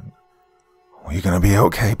concern. Are you going to be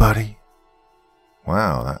okay, buddy?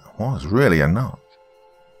 Wow, that was really a knock.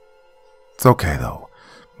 It's okay, though.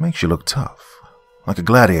 Makes you look tough, like a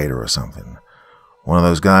gladiator or something. One of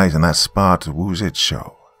those guys in that Sparta Woo's It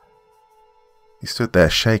show. He stood there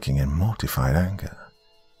shaking in mortified anger.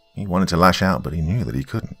 He wanted to lash out, but he knew that he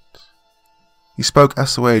couldn't. He spoke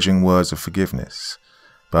assuaging words of forgiveness,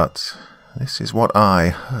 but this is what I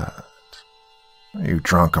heard. You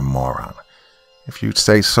drunken moron. If you'd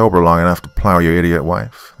stay sober long enough to plow your idiot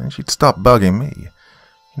wife, then she'd stop bugging me.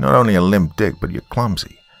 You're not only a limp dick, but you're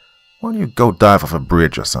clumsy. Why don't you go dive off a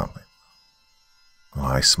bridge or something? Well,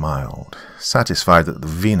 I smiled, satisfied that the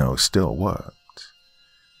vino still worked.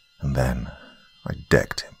 And then I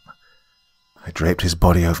decked him. I draped his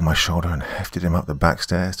body over my shoulder and hefted him up the back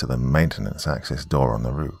stairs to the maintenance access door on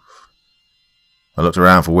the roof. I looked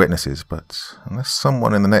around for witnesses, but unless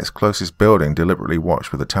someone in the next closest building deliberately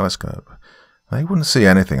watched with a telescope, they wouldn't see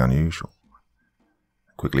anything unusual.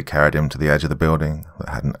 I quickly carried him to the edge of the building that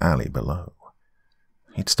had an alley below.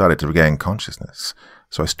 He'd started to regain consciousness,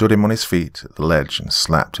 so I stood him on his feet at the ledge and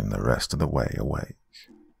slapped him the rest of the way awake.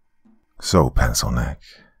 So, pencil neck,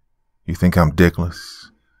 you think I'm dickless?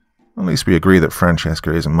 At least we agree that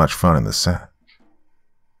Francesca isn't much fun in the sack.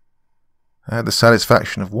 I had the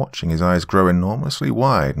satisfaction of watching his eyes grow enormously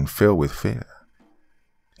wide and fill with fear.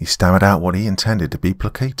 He stammered out what he intended to be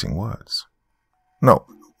placating words. No,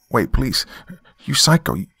 wait, please. You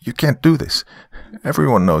psycho, you can't do this.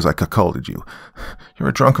 Everyone knows I cuckolded you. You're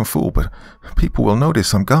a drunken fool, but people will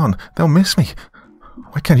notice I'm gone. They'll miss me.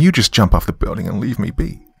 Why can't you just jump off the building and leave me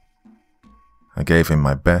be? I gave him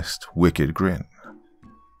my best wicked grin.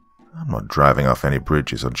 I'm not driving off any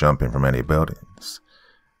bridges or jumping from any buildings.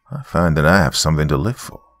 I find that I have something to live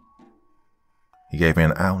for. He gave me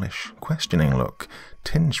an owlish, questioning look,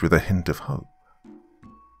 tinged with a hint of hope.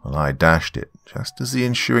 Well, I dashed it, just as the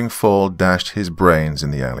ensuing fall dashed his brains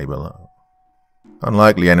in the alley below.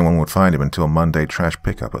 Unlikely anyone would find him until Monday trash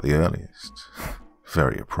pickup at the earliest.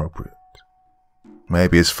 Very appropriate.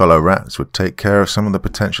 Maybe his fellow rats would take care of some of the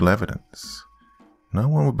potential evidence. No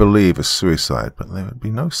one would believe a suicide, but there would be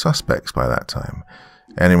no suspects by that time.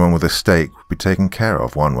 Anyone with a stake would be taken care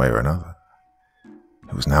of one way or another.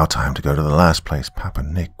 It was now time to go to the last place Papa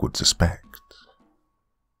Nick would suspect.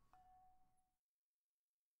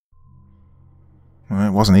 Well,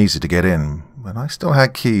 it wasn't easy to get in, but I still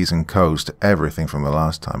had keys and codes to everything from the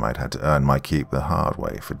last time I'd had to earn my keep the hard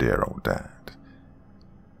way for dear old Dad.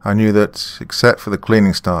 I knew that, except for the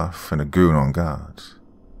cleaning staff and a goon on guard,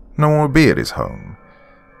 no one would be at his home.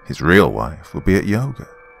 His real wife would be at yoga.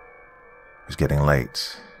 It was getting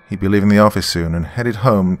late. He'd be leaving the office soon and headed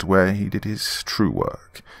home to where he did his true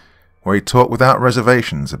work, where he talked without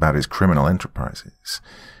reservations about his criminal enterprises,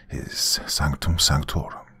 his sanctum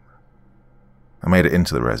sanctorum. I made it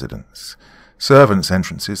into the residence. Servants'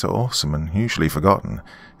 entrances are awesome and usually forgotten,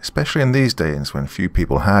 especially in these days when few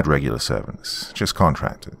people had regular servants, just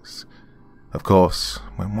contractors. Of course,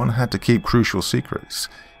 when one had to keep crucial secrets,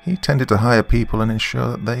 he tended to hire people and ensure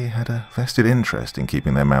that they had a vested interest in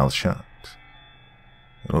keeping their mouths shut.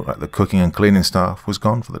 It looked like the cooking and cleaning staff was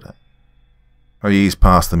gone for the day. I eased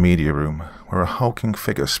past the media room, where a hulking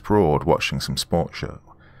figure sprawled watching some sports show.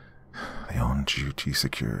 the on-duty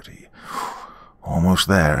security. Almost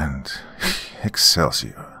there, and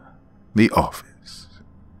Excelsior, the office.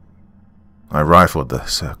 I rifled the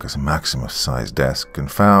Circus Maximus-sized desk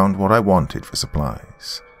and found what I wanted for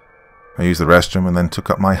supplies. I used the restroom and then took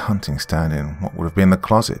up my hunting stand in what would have been the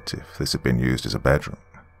closet if this had been used as a bedroom.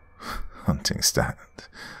 Hunting stand.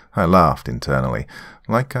 I laughed internally,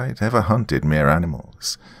 like I'd ever hunted mere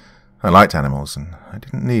animals. I liked animals, and I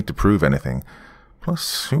didn't need to prove anything.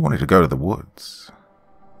 Plus, who wanted to go to the woods?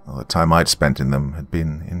 All the time I'd spent in them had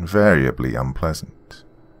been invariably unpleasant.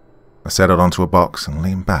 I settled onto a box and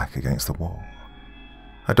leaned back against the wall.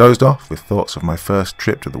 I dozed off with thoughts of my first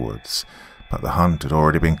trip to the woods, but the hunt had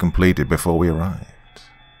already been completed before we arrived.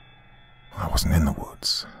 I wasn't in the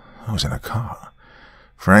woods. I was in a car.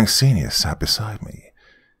 Frank Sr. sat beside me.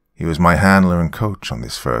 He was my handler and coach on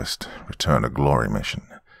this first Return to Glory mission.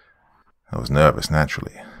 I was nervous,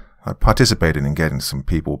 naturally. I participated in getting some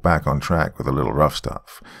people back on track with a little rough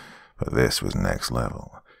stuff, but this was next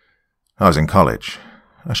level. I was in college.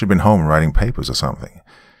 I should have been home writing papers or something.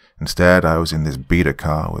 Instead, I was in this beater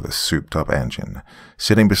car with a souped-up engine,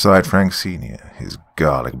 sitting beside Frank Sr., his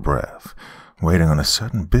garlic breath, waiting on a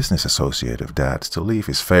certain business associate of Dad's to leave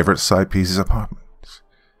his favorite side piece's apartment.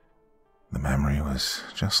 The memory was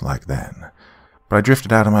just like then, but I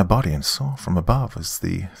drifted out of my body and saw from above as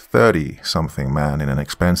the 30-something man in an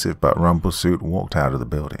expensive but rumpled suit walked out of the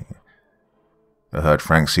building. I heard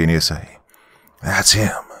Frank Sr. say, "That's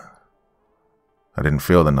him." I didn't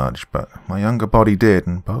feel the nudge, but my younger body did,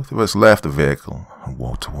 and both of us left the vehicle and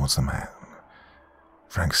walked towards the man.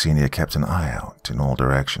 Frank Sr. kept an eye out in all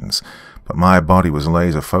directions, but my body was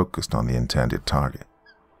laser-focused on the intended target.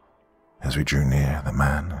 As we drew near, the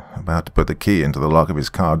man, about to put the key into the lock of his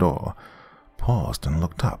car door, paused and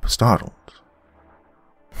looked up, startled.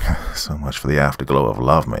 So much for the afterglow of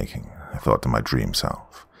lovemaking, I thought to my dream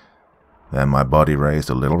self. Then my body raised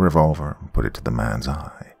a little revolver and put it to the man's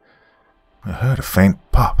eye. I heard a faint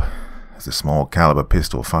pop as the small-caliber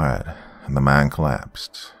pistol fired, and the man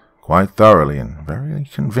collapsed, quite thoroughly and very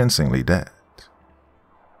convincingly dead.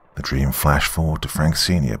 The dream flashed forward to Frank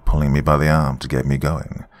Sr. pulling me by the arm to get me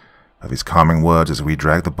going, of his calming words as we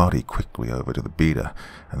dragged the body quickly over to the beater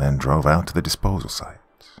and then drove out to the disposal site.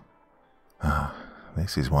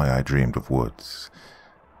 This is why I dreamed of woods.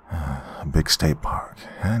 A big state park,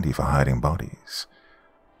 handy for hiding bodies.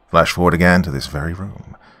 Flash forward again to this very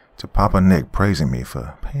room, to Papa Nick praising me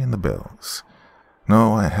for paying the bills.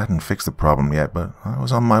 No, I hadn't fixed the problem yet, but I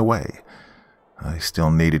was on my way. I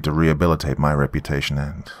still needed to rehabilitate my reputation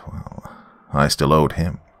and, well, I still owed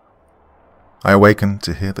him. I awakened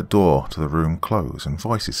to hear the door to the room close and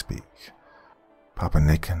voices speak. Papa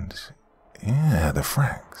Nick and, the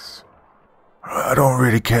Franks. "I don't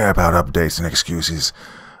really care about updates and excuses.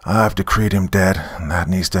 I've decreed him dead, and that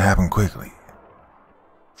needs to happen quickly."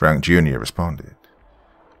 Frank Jr. responded.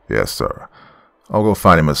 "Yes, sir. I'll go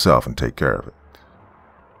find him myself and take care of it."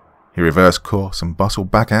 He reversed course and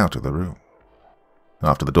bustled back out of the room.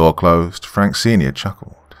 After the door closed, Frank Sr.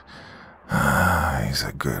 chuckled. He's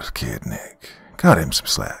a good kid, Nick. Cut him some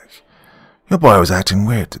slack. Your boy was acting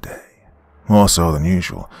weird today. More so than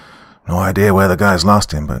usual. No idea where the guys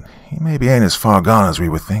lost him, but he maybe ain't as far gone as we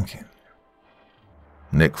were thinking."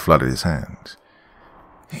 Nick flooded his hands.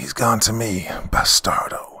 "He's gone to me,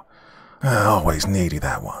 bastardo. Always needy,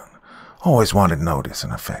 that one. Always wanted notice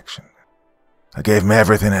and affection. I gave him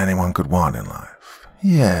everything anyone could want in life.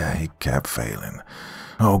 Yeah, he kept failing.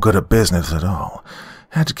 No good at business at all.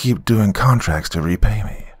 Had to keep doing contracts to repay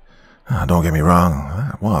me. Don't get me wrong,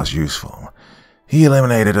 that was useful. He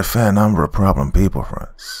eliminated a fair number of problem people for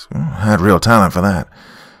us. Had real talent for that,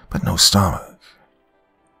 but no stomach."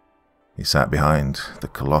 He sat behind the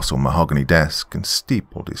colossal mahogany desk and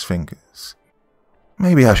steepled his fingers.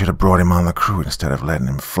 "Maybe I should have brought him on the crew instead of letting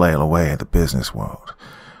him flail away at the business world,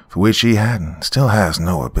 for which he had and still has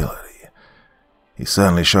no ability. He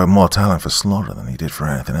certainly showed more talent for slaughter than he did for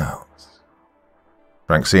anything else."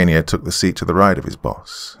 Frank Sr. took the seat to the right of his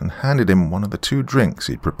boss and handed him one of the 2 drinks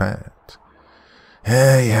he'd prepared.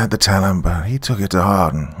 "Yeah, he had the talent, but he took it to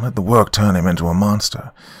heart and let the work turn him into a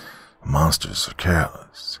monster. Monsters are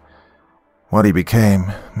careless. What he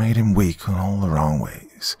became made him weak in all the wrong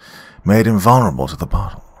ways, made him vulnerable to the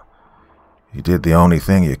bottle. He did the only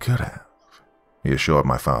thing he could have," he assured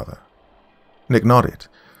my father. Nick nodded.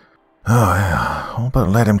 "Oh, yeah, all but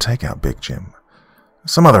let him take out Big Jim.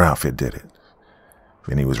 Some other outfit did it.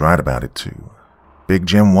 Vinny was right about it, too. Big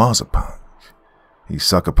Jim was a punk. He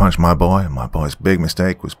sucker-punched my boy, and my boy's big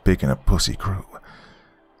mistake was picking a pussy crew.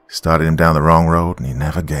 Started him down the wrong road, and he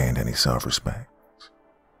never gained any self-respect."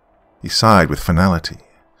 He sighed with finality.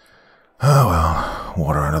 Oh well,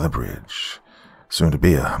 water under the bridge. Soon to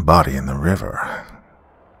be a body in the river.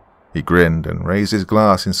 He grinned and raised his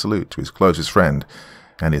glass in salute to his closest friend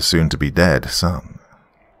and his soon-to-be-dead son.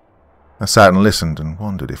 I sat and listened and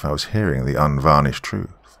wondered if I was hearing the unvarnished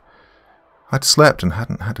truth. I'd slept and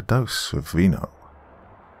hadn't had a dose of vino.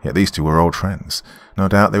 Yet these two were old friends. No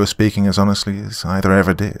doubt they were speaking as honestly as either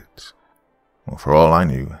ever did. Well, for all I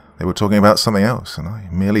knew, they were talking about something else, and I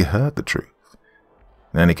merely heard the truth.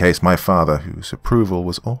 In any case, my father, whose approval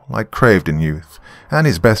was all I craved in youth, and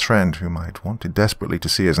his best friend, whom I'd wanted desperately to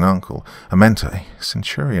see as an uncle, a mentor, a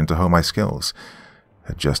centurion to hone my skills,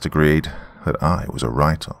 had just agreed that I was a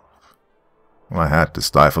write-off. I had to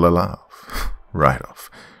stifle a laugh. Write-off.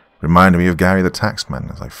 Reminded me of Gary the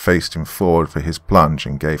Taxman as I faced him forward for his plunge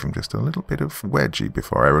and gave him just a little bit of wedgie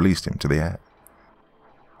before I released him to the air.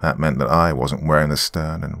 That meant that I wasn't wearing the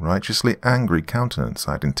stern and righteously angry countenance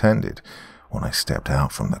I'd intended when I stepped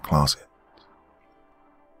out from the closet.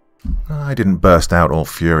 I didn't burst out all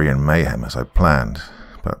fury and mayhem as I'd planned,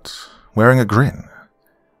 but wearing a grin.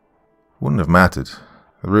 Wouldn't have mattered.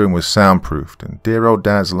 The room was soundproofed, and dear old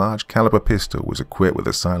Dad's large caliber pistol was equipped with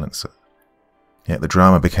a silencer. Yet the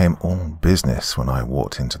drama became all business when I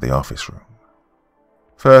walked into the office room.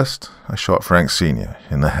 First, I shot Frank Sr.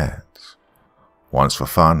 in the head. Once for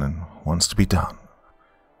fun and once to be done.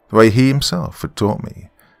 The way he himself had taught me,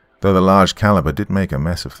 though the large caliber did make a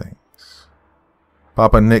mess of things.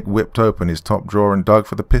 Papa Nick whipped open his top drawer and dug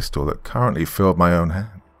for the pistol that currently filled my own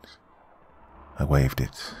hand. I waved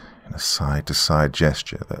it in a side-to-side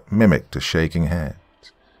gesture that mimicked a shaking hand.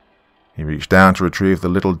 He reached down to retrieve the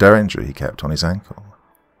little derringer he kept on his ankle.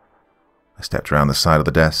 I stepped around the side of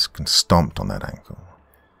the desk and stomped on that ankle.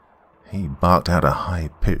 He barked out a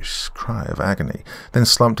high-pitched cry of agony, then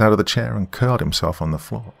slumped out of the chair and curled himself on the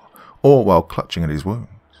floor, all while clutching at his wounds.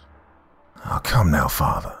 Oh, come now,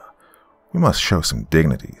 Father. We must show some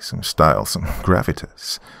dignity, some style, some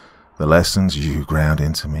gravitas. The lessons you ground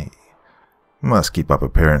into me. Must keep up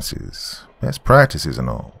appearances, best practices and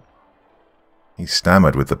all. He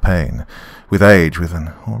stammered with the pain, with age, with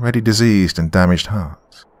an already diseased and damaged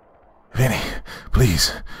heart. Vinny,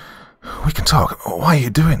 please, we can talk. Why are you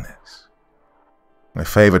doing this? I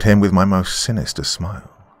favored him with my most sinister smile.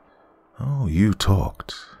 Oh, you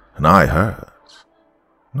talked, and I heard.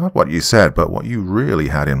 Not what you said, but what you really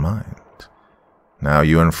had in mind. Now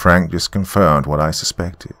you and Frank just confirmed what I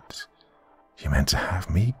suspected. You meant to have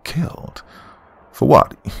me killed. For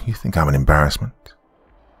what? You think I'm an embarrassment?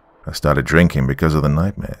 I started drinking because of the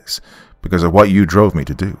nightmares, because of what you drove me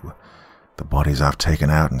to do. The bodies I've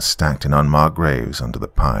taken out and stacked in unmarked graves under the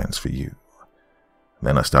pines for you.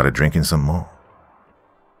 Then I started drinking some more.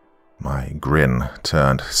 My grin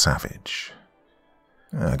turned savage.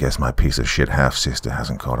 I guess my piece of shit half-sister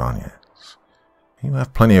hasn't caught on yet. You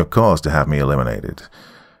have plenty of cause to have me eliminated.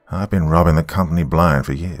 I've been robbing the company blind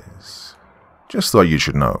for years. Just thought you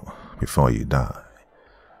should know before you die.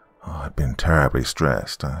 Oh, I'd been terribly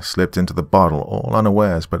stressed. I slipped into the bottle all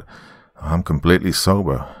unawares, but I'm completely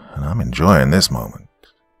sober, and I'm enjoying this moment.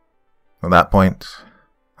 At that point,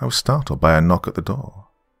 I was startled by a knock at the door.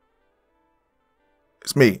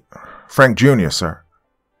 It's me, Frank Jr., sir.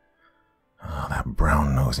 Oh, that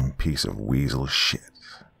brown-nosing piece of weasel shit.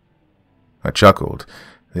 I chuckled.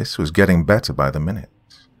 This was getting better by the minute.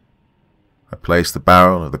 I placed the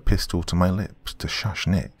barrel of the pistol to my lips to shush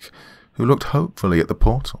Nick, who looked hopefully at the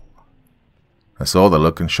portal. I saw the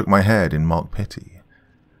look and shook my head in mock pity.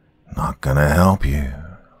 Not gonna help you.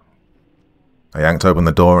 I yanked open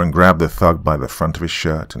the door and grabbed the thug by the front of his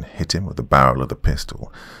shirt and hit him with the barrel of the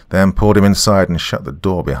pistol, then pulled him inside and shut the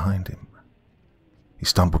door behind him. He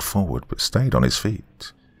stumbled forward but stayed on his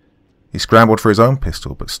feet. He scrambled for his own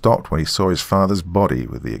pistol but stopped when he saw his father's body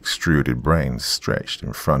with the extruded brains stretched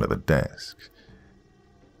in front of the desk.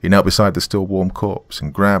 He knelt beside the still warm corpse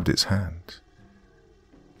and grabbed its hand.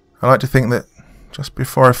 I like to think that just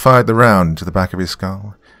before I fired the round into the back of his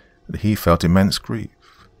skull, that he felt immense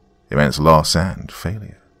grief, immense loss and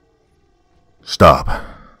failure. Stop,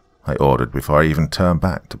 I ordered before I even turned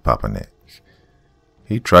back to Papa Nick.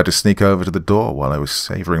 He tried to sneak over to the door while I was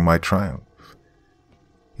savoring my triumph.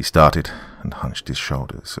 He started and hunched his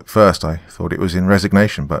shoulders. At first I thought it was in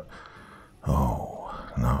resignation, but oh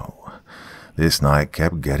no, this night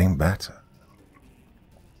kept getting better.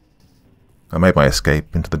 I made my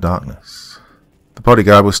escape into the darkness. The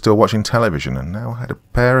bodyguard was still watching television and now had a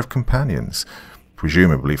pair of companions,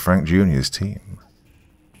 presumably Frank Jr.'s team.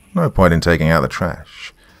 No point in taking out the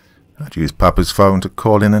trash. I'd used Papa's phone to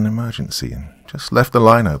call in an emergency and just left the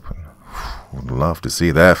line open. Would love to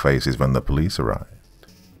see their faces when the police arrived.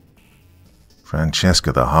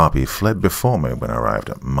 Francesca the harpy fled before me when I arrived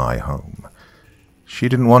at my home. She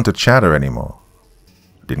didn't want to chatter anymore.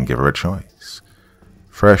 I didn't give her a choice.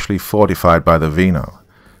 Freshly fortified by the vino,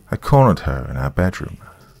 I cornered her in our bedroom,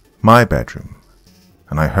 my bedroom,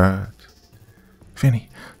 and I heard, "Vinny,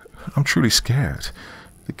 I'm truly scared.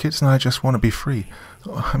 The kids and I just want to be free.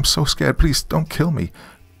 I'm so scared. Please don't kill me.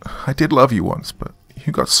 I did love you once, but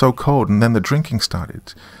you got so cold and then the drinking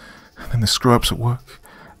started. And then the screw-ups at work.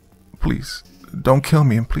 Please, don't kill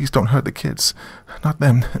me and please don't hurt the kids. Not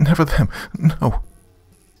them, never them, no."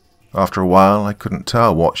 After a while, I couldn't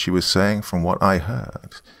tell what she was saying from what I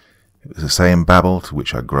heard. It was the same babble to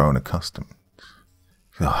which I'd grown accustomed.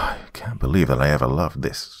 Oh, I can't believe that I ever loved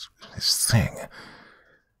this thing.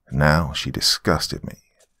 Now she disgusted me.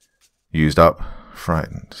 Used up,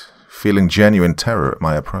 frightened, feeling genuine terror at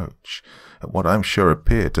my approach, at what I'm sure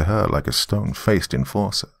appeared to her like a stone-faced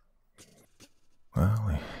enforcer.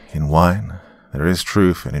 Well, in wine there is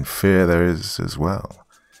truth, and in fear there is as well.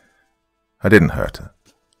 I didn't hurt her.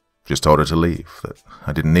 Just told her to leave, that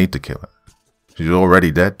I didn't need to kill her. She was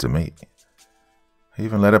already dead to me. I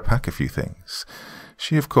even let her pack a few things.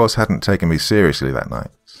 She, of course, hadn't taken me seriously that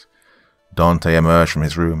night. Dante emerged from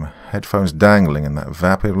his room, headphones dangling and that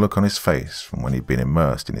vapid look on his face from when he'd been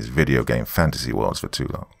immersed in his video game fantasy worlds for too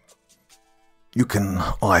long. "You can,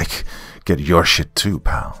 get your shit too,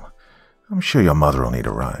 pal. I'm sure your mother will need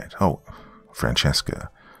a ride. Oh, Francesca,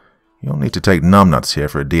 you'll need to take numbnuts here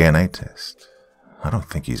for a DNA test. I don't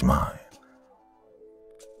think he's mine."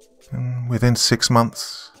 And within 6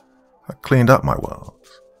 months, I cleaned up my world.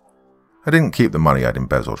 I didn't keep the money I'd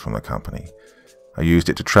embezzled from the company. I used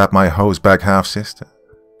it to trap my hosebag half-sister.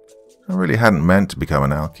 I really hadn't meant to become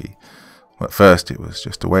an alkie. At first, it was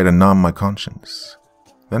just a way to numb my conscience.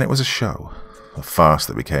 Then it was a show, a farce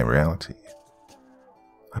that became reality.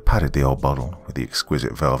 I patted the old bottle with the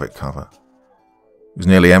exquisite velvet cover. It was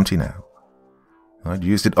nearly empty now. I'd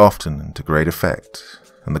used it often and to great effect,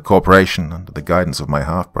 and the corporation, under the guidance of my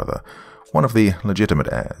half-brother, one of the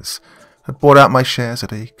legitimate heirs, had bought out my shares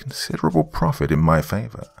at a considerable profit in my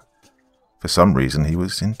favor. For some reason, he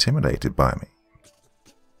was intimidated by me.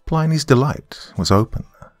 Pliny's Delight was open.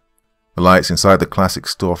 The lights inside the classic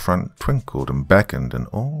storefront twinkled and beckoned, and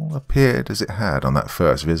all appeared as it had on that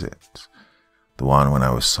first visit, the one when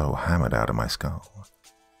I was so hammered out of my skull.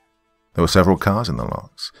 There were several cars in the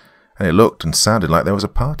lots, and it looked and sounded like there was a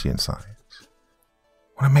party inside.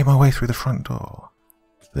 When I made my way through the front door,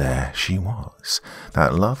 there she was,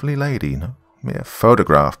 that lovely lady, no mere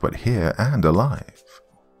photograph, but here and alive.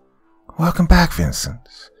 "Welcome back,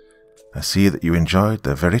 Vincent. I see that you enjoyed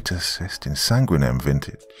the Veritas Est in Sanguinem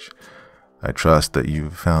vintage. I trust that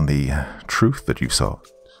you've found the truth that you sought."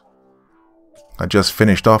 I just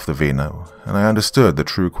finished off the vino, and I understood the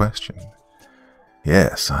true question.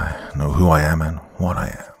 Yes, I know who I am and what I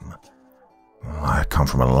am. I come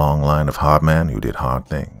from a long line of hard men who did hard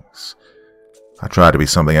things. I tried to be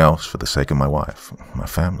something else for the sake of my wife, my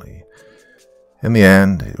family. In the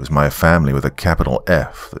end, it was my family with a capital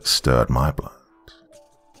F that stirred my blood.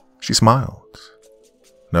 She smiled.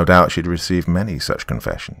 No doubt she'd received many such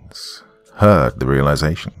confessions, heard the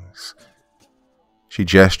realizations. She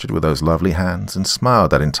gestured with those lovely hands and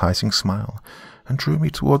smiled that enticing smile and drew me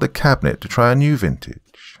toward the cabinet to try a new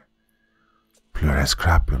vintage. Plures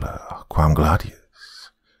crapula quam gladius.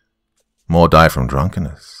 More die from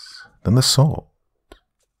drunkenness than the sword.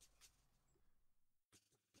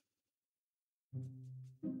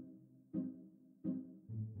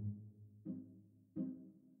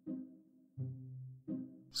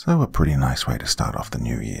 So a pretty nice way to start off the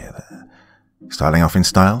new year there. Starting off in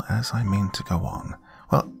style, as I mean to go on.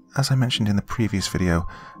 Well, as I mentioned in the previous video,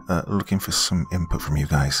 looking for some input from you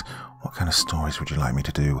guys. What kind of stories would you like me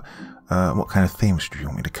to do? What kind of themes do you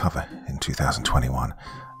want me to cover in 2021?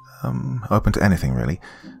 Open to anything, really.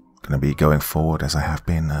 Going to be going forward as I have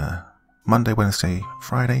been Monday, Wednesday,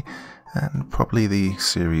 Friday, and probably the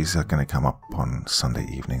series are going to come up on Sunday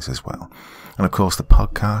evenings as well. And of course the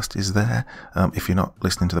podcast is there. If you're not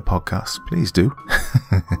listening to the podcast, please do.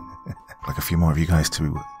 I'd like a few more of you guys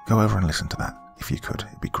to go over and listen to that. If you could,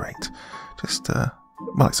 it'd be great. Just,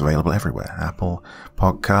 well, it's available everywhere. Apple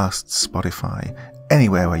Podcasts, Spotify,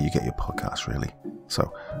 anywhere where you get your podcasts, really.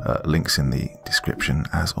 So, links in the description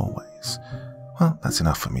as always. Well, that's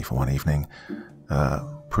enough for me for one evening.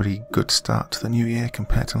 Pretty good start to the new year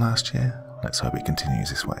compared to last year. Let's hope it continues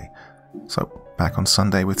this way. So, back on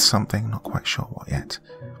Sunday with something, not quite sure what yet.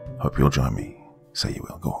 Hope you'll join me. Say you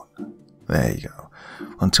will, go on. There you go.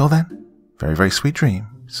 Until then, very, very sweet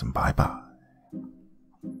dreams, and bye-bye.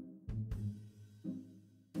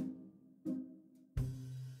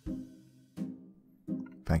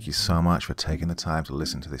 Thank you. thank you so much for taking the time to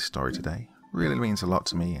listen to this story today. It really means a lot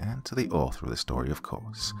to me and to the author of the story, of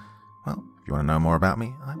course. Well, if you want to know more about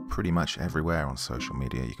me, I'm pretty much everywhere on social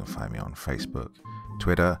media. You can find me on Facebook,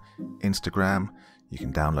 Twitter, Instagram. You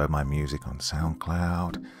can download my music on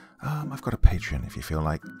SoundCloud. I've got a Patreon if you feel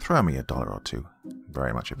like. Throw me $1 or $2.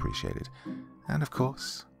 Very much appreciated. And of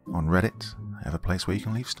course, on Reddit, I have a place where you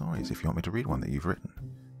can leave stories if you want me to read one that you've written.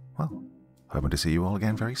 Well, hoping to see you all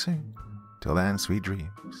again very soon. Till then, sweet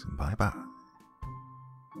dreams. Bye-bye.